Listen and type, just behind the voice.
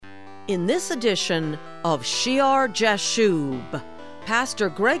In this edition of Shear Jashub, Pastor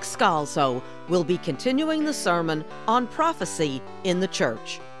Greg Scalzo will be continuing the sermon on prophecy in the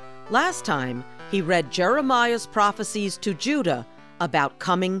church. Last time, he read Jeremiah's prophecies to Judah about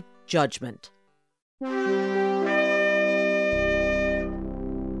coming judgment.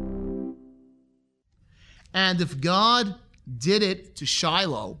 And if God did it to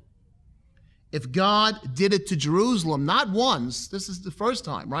Shiloh, if God did it to Jerusalem, not once, this is the first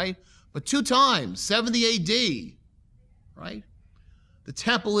time, right? But 2 times, 70 AD, right? The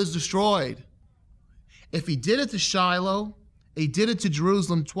temple is destroyed. If he did it to Shiloh, he did it to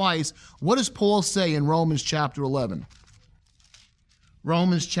Jerusalem twice, what does Paul say in Romans chapter 11?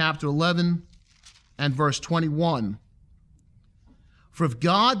 Romans chapter 11 and verse 21. For if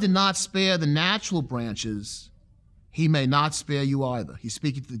God did not spare the natural branches, he may not spare you either. He's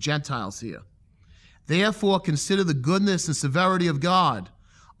speaking to the Gentiles here. Therefore consider the goodness and severity of God.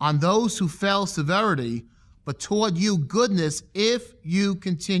 On those who fell, severity, but toward you goodness, if you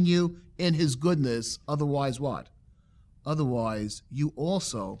continue in his goodness. Otherwise what? Otherwise you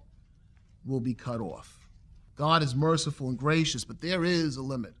also will be cut off. God is merciful and gracious, but there is a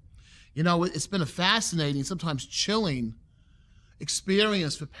limit. You know, it's been a fascinating, sometimes chilling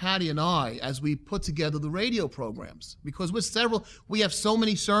experience for Patty and I as we put together the radio programs, because we have so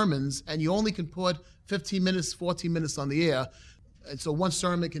many sermons and you only can put 15 minutes, 14 minutes on the air. And so one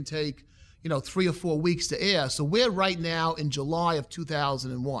sermon can take, 3 or 4 weeks to air. So we're right now in July of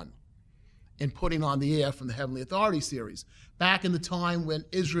 2001 in putting on the air from the Heavenly Authority series, back in the time when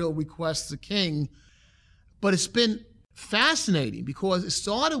Israel requests a king. But it's been fascinating because it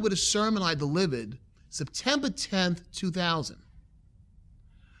started with a sermon I delivered September 10th, 2000.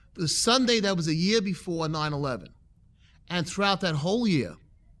 The Sunday that was a year before 9/11. And throughout that whole year,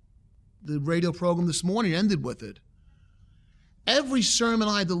 the radio program this morning ended with it. Every sermon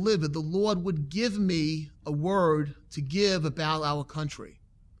I delivered, the Lord would give me a word to give about our country.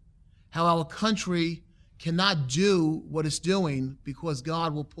 How our country cannot do what it's doing because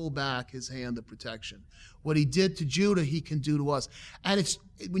God will pull back his hand of protection. What he did to Judah, he can do to us. And it's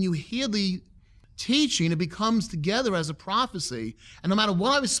when you hear the teaching, it becomes together as a prophecy. And no matter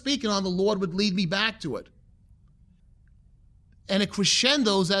what I was speaking on, the Lord would lead me back to it. And it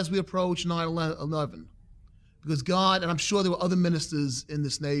crescendos as we approach 9/11. Because God, and I'm sure there were other ministers in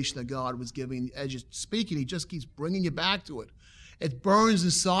this nation that God was giving, as you're speaking, he just keeps bringing you back to it. It burns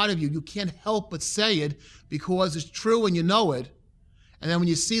inside of you. You can't help but say it because it's true and you know it. And then when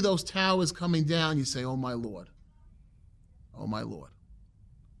you see those towers coming down, you say, oh my Lord. Oh my Lord.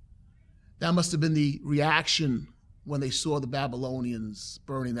 That must have been the reaction when they saw the Babylonians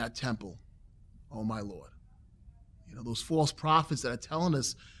burning that temple. Oh my Lord. Those false prophets that are telling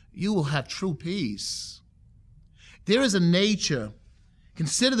us, you will have true peace. There is a nature,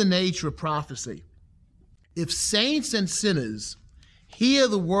 consider the nature of prophecy. If saints and sinners hear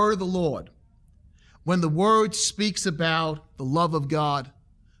the word of the Lord, when the word speaks about the love of God,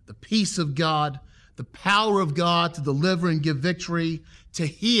 the peace of God, the power of God to deliver and give victory, to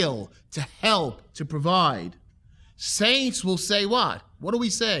heal, to help, to provide, saints will say what? What do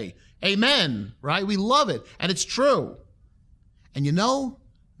we say? Amen, right? We love it, and it's true. And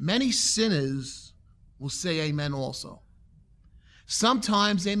many sinners will say amen also.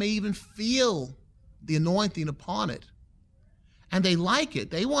 Sometimes they may even feel the anointing upon it. And they like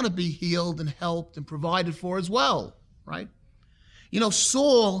it. They want to be healed and helped and provided for as well, right?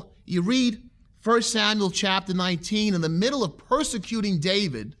 Saul, you read 1 Samuel chapter 19, in the middle of persecuting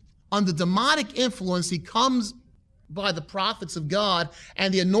David, under demonic influence, he comes by the prophets of God,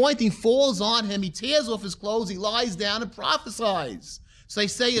 and the anointing falls on him. He tears off his clothes, he lies down and prophesies. So they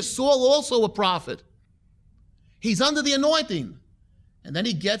say, is Saul also a prophet? He's under the anointing. And then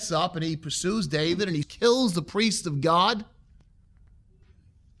he gets up and he pursues David and he kills the priest of God.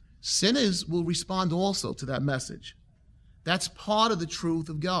 Sinners will respond also to that message. That's part of the truth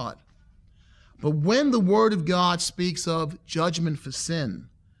of God. But when the word of God speaks of judgment for sin,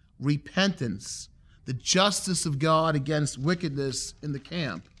 repentance, the justice of God against wickedness in the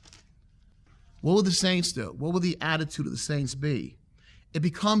camp, what will the saints do? What will the attitude of the saints be? It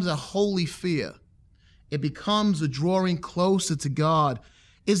becomes a holy fear. It becomes a drawing closer to God.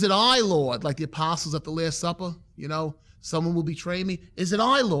 Is it I, Lord? Like the apostles at the Last Supper, someone will betray me. Is it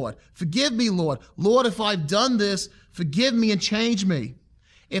I, Lord? Forgive me, Lord. Lord, if I've done this, forgive me and change me.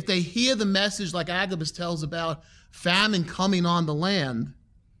 If they hear the message like Agabus tells about famine coming on the land,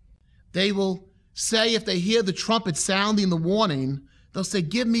 they will say, if they hear the trumpet sounding the warning, they'll say,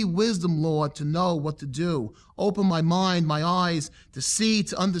 give me wisdom, Lord, to know what to do. Open my mind, my eyes, to see,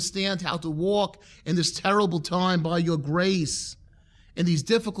 to understand how to walk in this terrible time by your grace. In these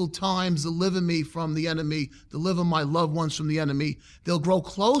difficult times, deliver me from the enemy, deliver my loved ones from the enemy. They'll grow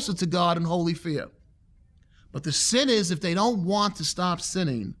closer to God in holy fear. But the sin is, if they don't want to stop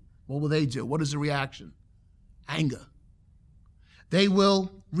sinning, what will they do? What is the reaction? Anger. They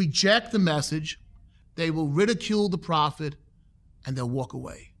will reject the message, they will ridicule the prophet, and they'll walk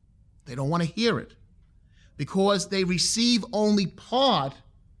away. They don't want to hear it because they receive only part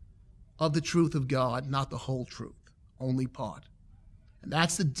of the truth of God, not the whole truth, only part. And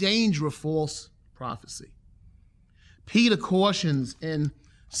that's the danger of false prophecy. Peter cautions in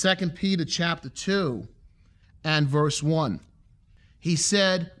 2 Peter chapter 2 and verse 1. He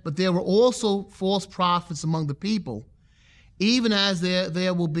said, "But there were also false prophets among the people, even as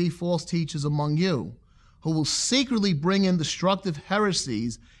there will be false teachers among you, who will secretly bring in destructive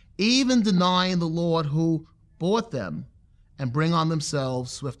heresies, even denying the Lord who bought them, and bring on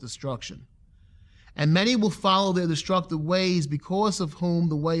themselves swift destruction. And many will follow their destructive ways, because of whom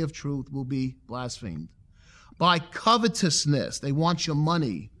the way of truth will be blasphemed. By covetousness, they want your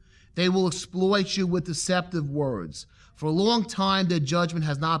money. They will exploit you with deceptive words. For a long time their judgment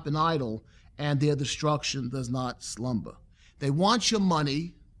has not been idle, and their destruction does not slumber." They want your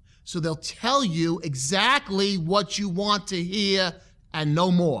money, so they'll tell you exactly what you want to hear and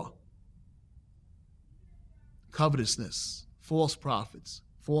no more. Covetousness, false prophets,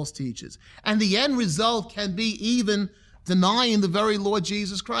 false teachers. And the end result can be even denying the very Lord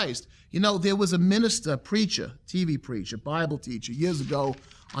Jesus Christ. You know, there was a minister, preacher, TV preacher, Bible teacher years ago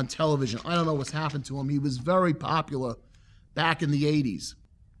on television. I don't know what's happened to him. He was very popular back in the 80s.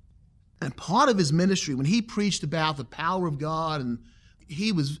 And part of his ministry, when he preached about the power of God, and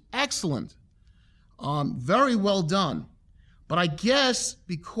he was excellent, very well done. But I guess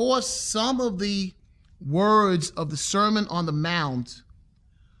because some of the words of the Sermon on the Mount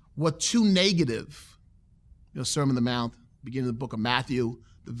were too negative, Sermon on the Mount, beginning of the book of Matthew,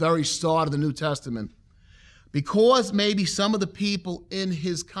 the very start of the New Testament, because maybe some of the people in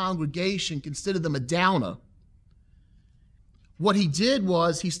his congregation considered them a downer, what he did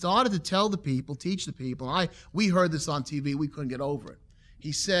was he started to tell the people, teach the people. We heard this on TV. We couldn't get over it.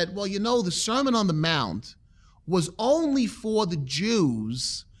 He said, well, the Sermon on the Mount was only for the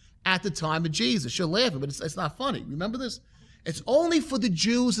Jews at the time of Jesus. You're laughing, but it's not funny. Remember this? It's only for the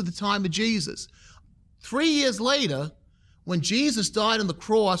Jews at the time of Jesus. 3 years later, when Jesus died on the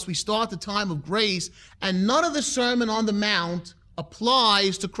cross, we start the time of grace, and none of the Sermon on the Mount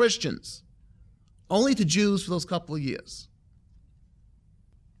applies to Christians, only to Jews for those couple of years.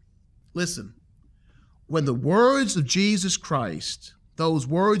 Listen, when the words of Jesus Christ, those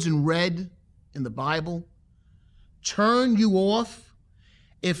words in red in the Bible, turn you off,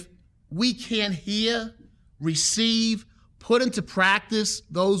 if we can't hear, receive, put into practice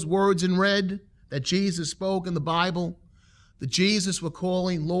those words in red that Jesus spoke in the Bible, that Jesus we're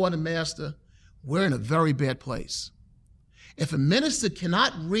calling Lord and Master, we're in a very bad place. If a minister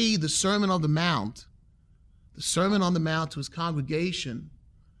cannot read the Sermon on the Mount to his congregation,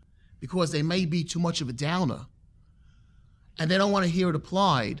 because they may be too much of a downer, and they don't want to hear it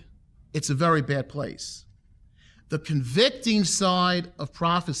applied, it's a very bad place. The convicting side of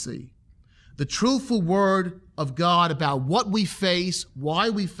prophecy, the truthful word of God about what we face, why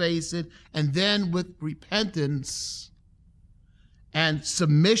we face it, and then with repentance and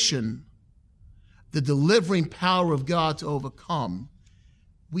submission, the delivering power of God to overcome,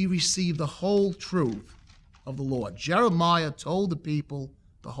 we receive the whole truth of the Lord. Jeremiah told the people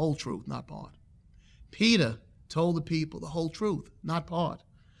the whole truth, not part. Peter told the people the whole truth, not part.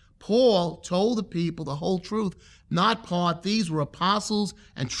 Paul told the people the whole truth, not part. These were apostles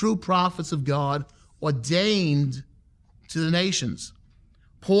and true prophets of God, ordained to the nations.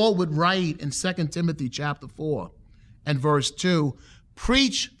 Paul would write in 2 Timothy chapter 4 and verse 2,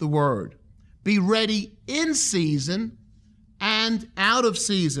 preach the word, be ready in season and out of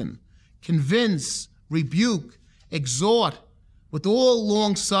season, convince, rebuke, exhort with all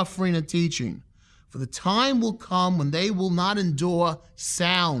long suffering and teaching. For the time will come when they will not endure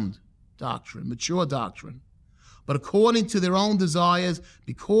sound doctrine, mature doctrine, but according to their own desires,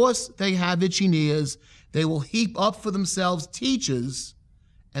 because they have itching ears, they will heap up for themselves teachers,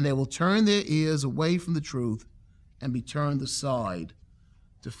 and they will turn their ears away from the truth and be turned aside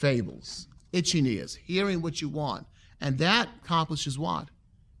to fables. Itching ears, hearing what you want. And that accomplishes what?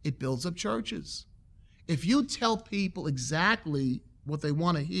 It builds up churches. If you tell people exactly what they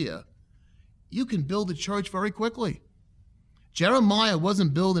want to hear, you can build a church very quickly. Jeremiah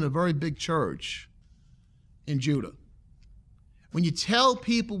wasn't building a very big church in Judah. When you tell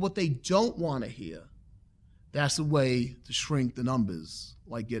people what they don't want to hear, that's a way to shrink the numbers,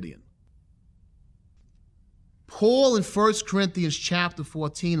 like Gideon. Paul in 1 Corinthians chapter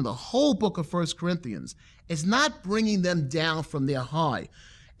 14, and the whole book of 1 Corinthians, is not bringing them down from their high.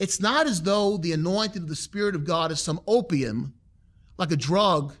 It's not as though the anointing of the Spirit of God is some opium, like a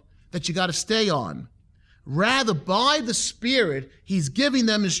drug that you got to stay on. Rather, by the Spirit, he's giving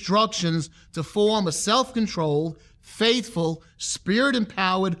them instructions to form a self-controlled, faithful,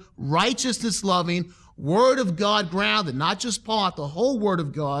 Spirit-empowered, righteousness-loving, Word of God grounded, not just part, the whole Word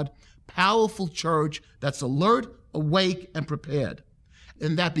of God, powerful church that's alert, awake, and prepared.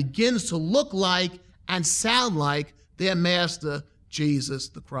 And that begins to look like and sound like their Master, Jesus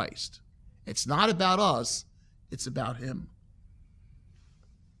the Christ. It's not about us, it's about him.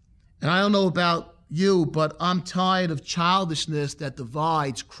 And I don't know about you, but I'm tired of childishness that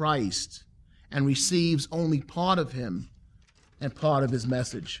divides Christ and receives only part of him and part of his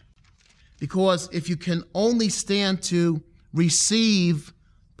message. Because if you can only stand to receive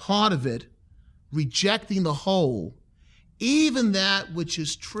part of it, rejecting the whole, even that which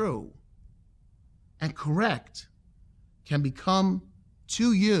is true and correct can become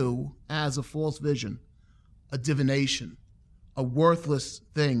to you as a false vision, a divination, a worthless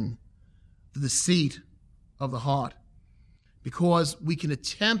thing, the deceit of the heart. Because we can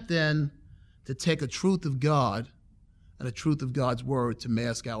attempt then to take a truth of God and a truth of God's word to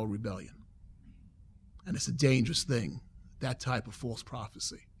mask our rebellion. And it's a dangerous thing, that type of false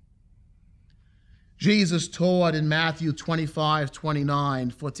prophecy. Jesus taught in Matthew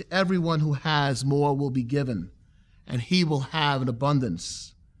 25:29, "For to everyone who has, more will be given, and he will have an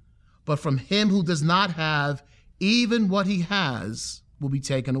abundance. But from him who does not have, even what he has will be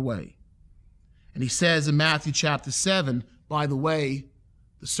taken away." And he says in Matthew chapter 7, by the way,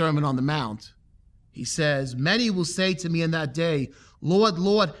 the Sermon on the Mount, he says, "Many will say to me in that day, 'Lord,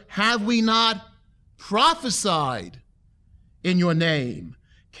 Lord, have we not prophesied in your name,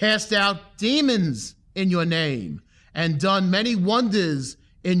 cast out demons in your name, and done many wonders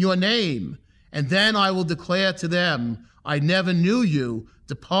in your name?' And then I will declare to them, 'I never knew you.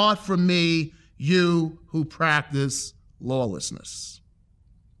 Depart from me, you who practice lawlessness.'"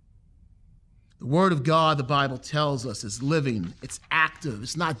 The word of God, the Bible tells us, is living. It's active.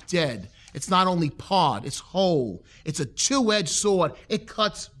 It's not dead. It's not only part. It's whole. It's a two-edged sword. It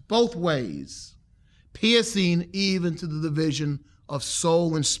cuts both ways, piercing even to the division of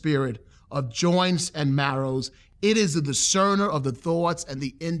soul and spirit, of joints and marrows. It is a discerner of the thoughts and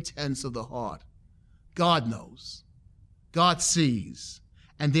the intents of the heart. God knows. God sees.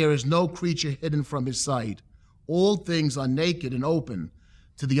 And there is no creature hidden from his sight. All things are naked and open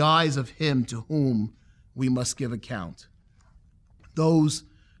to the eyes of him to whom we must give account. Those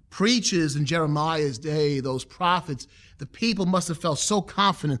preachers in Jeremiah's day, those prophets, the people must have felt so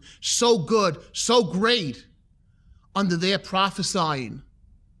confident, so good, so great under their prophesying.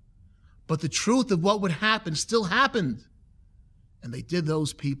 But the truth of what would happen still happened. And they did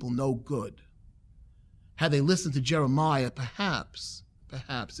those people no good. Had they listened to Jeremiah, perhaps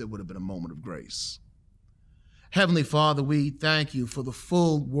it would have been a moment of grace. Heavenly Father, we thank you for the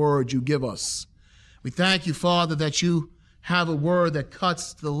full word you give us. We thank you, Father, that you have a word that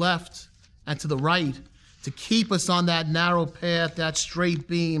cuts to the left and to the right to keep us on that narrow path, that straight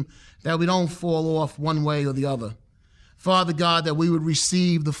beam, that we don't fall off one way or the other. Father God, that we would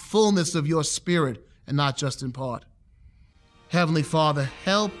receive the fullness of your Spirit and not just in part. Heavenly Father,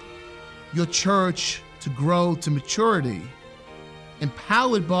 help your church to grow to maturity,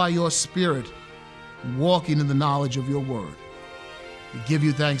 empowered by your Spirit, and walking in the knowledge of your word. We give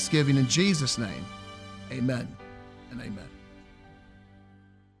you thanksgiving in Jesus' name. Amen and amen.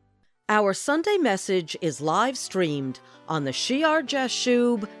 Our Sunday message is live streamed on the Shear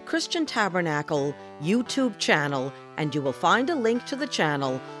Jashub Christian Tabernacle YouTube channel, and you will find a link to the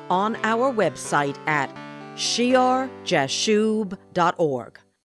channel on our website at shearjashub.org.